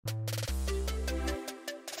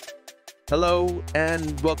Hello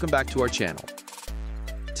and welcome back to our channel.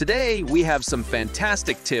 Today we have some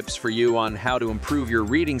fantastic tips for you on how to improve your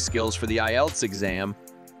reading skills for the IELTS exam.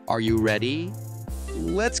 Are you ready?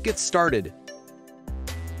 Let's get started.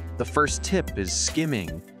 The first tip is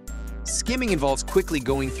skimming. Skimming involves quickly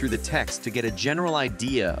going through the text to get a general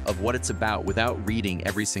idea of what it's about without reading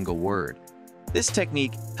every single word. This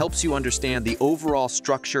technique helps you understand the overall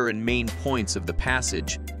structure and main points of the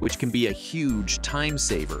passage, which can be a huge time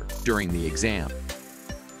saver during the exam.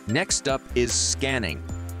 Next up is scanning.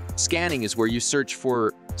 Scanning is where you search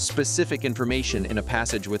for specific information in a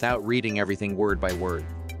passage without reading everything word by word.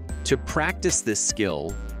 To practice this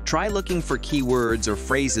skill, try looking for keywords or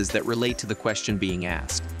phrases that relate to the question being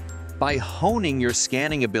asked. By honing your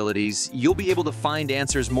scanning abilities, you'll be able to find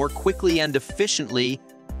answers more quickly and efficiently.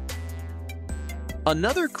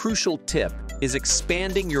 Another crucial tip is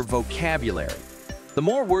expanding your vocabulary. The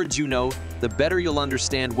more words you know, the better you'll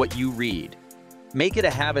understand what you read. Make it a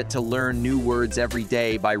habit to learn new words every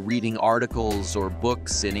day by reading articles or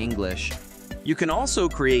books in English. You can also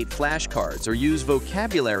create flashcards or use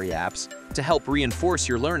vocabulary apps to help reinforce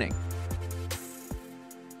your learning.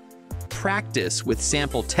 Practice with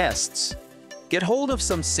sample tests. Get hold of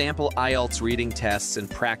some sample IELTS reading tests and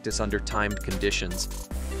practice under timed conditions.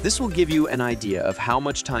 This will give you an idea of how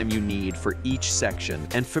much time you need for each section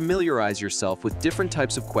and familiarize yourself with different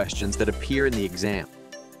types of questions that appear in the exam.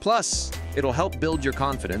 Plus, it'll help build your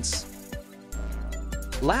confidence.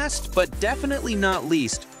 Last but definitely not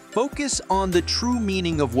least, focus on the true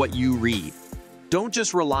meaning of what you read. Don't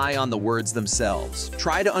just rely on the words themselves.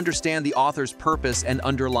 Try to understand the author's purpose and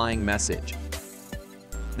underlying message.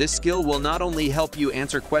 This skill will not only help you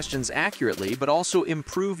answer questions accurately, but also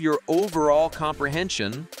improve your overall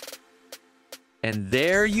comprehension. And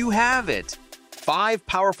there you have it! 5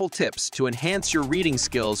 powerful tips to enhance your reading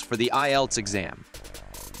skills for the IELTS exam.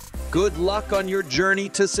 Good luck on your journey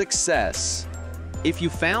to success! If you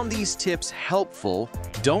found these tips helpful,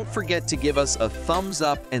 don't forget to give us a thumbs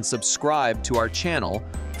up and subscribe to our channel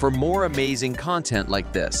for more amazing content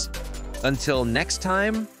like this. Until next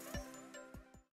time,